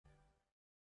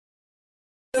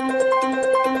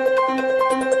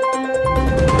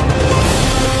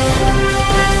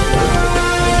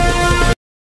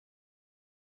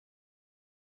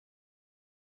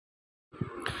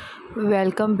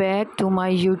Welcome back to my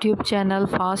YouTube channel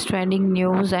Fast Trending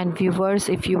News. And viewers,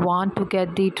 if you want to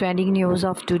get the trending news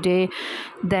of today,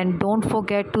 then don't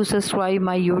forget to subscribe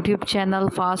my YouTube channel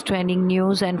Fast Trending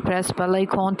News and press bell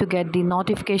icon to get the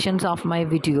notifications of my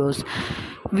videos.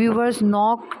 Viewers,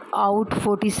 Nokaut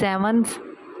 47s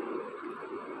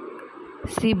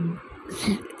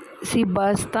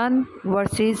Sebastian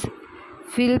versus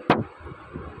Filip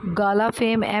Gala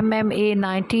fame MMA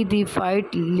 90 the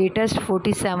fight latest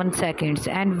 47 seconds.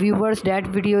 And viewers, that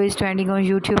video is trending on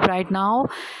YouTube right now,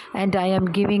 and I am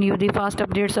giving you the fast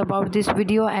updates about this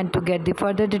video. And to get the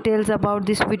further details about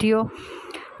this video,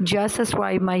 just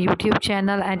subscribe my YouTube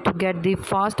channel, and to get the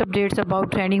fast updates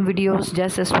about trending videos,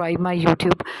 just subscribe my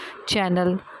YouTube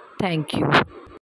channel. Thank you.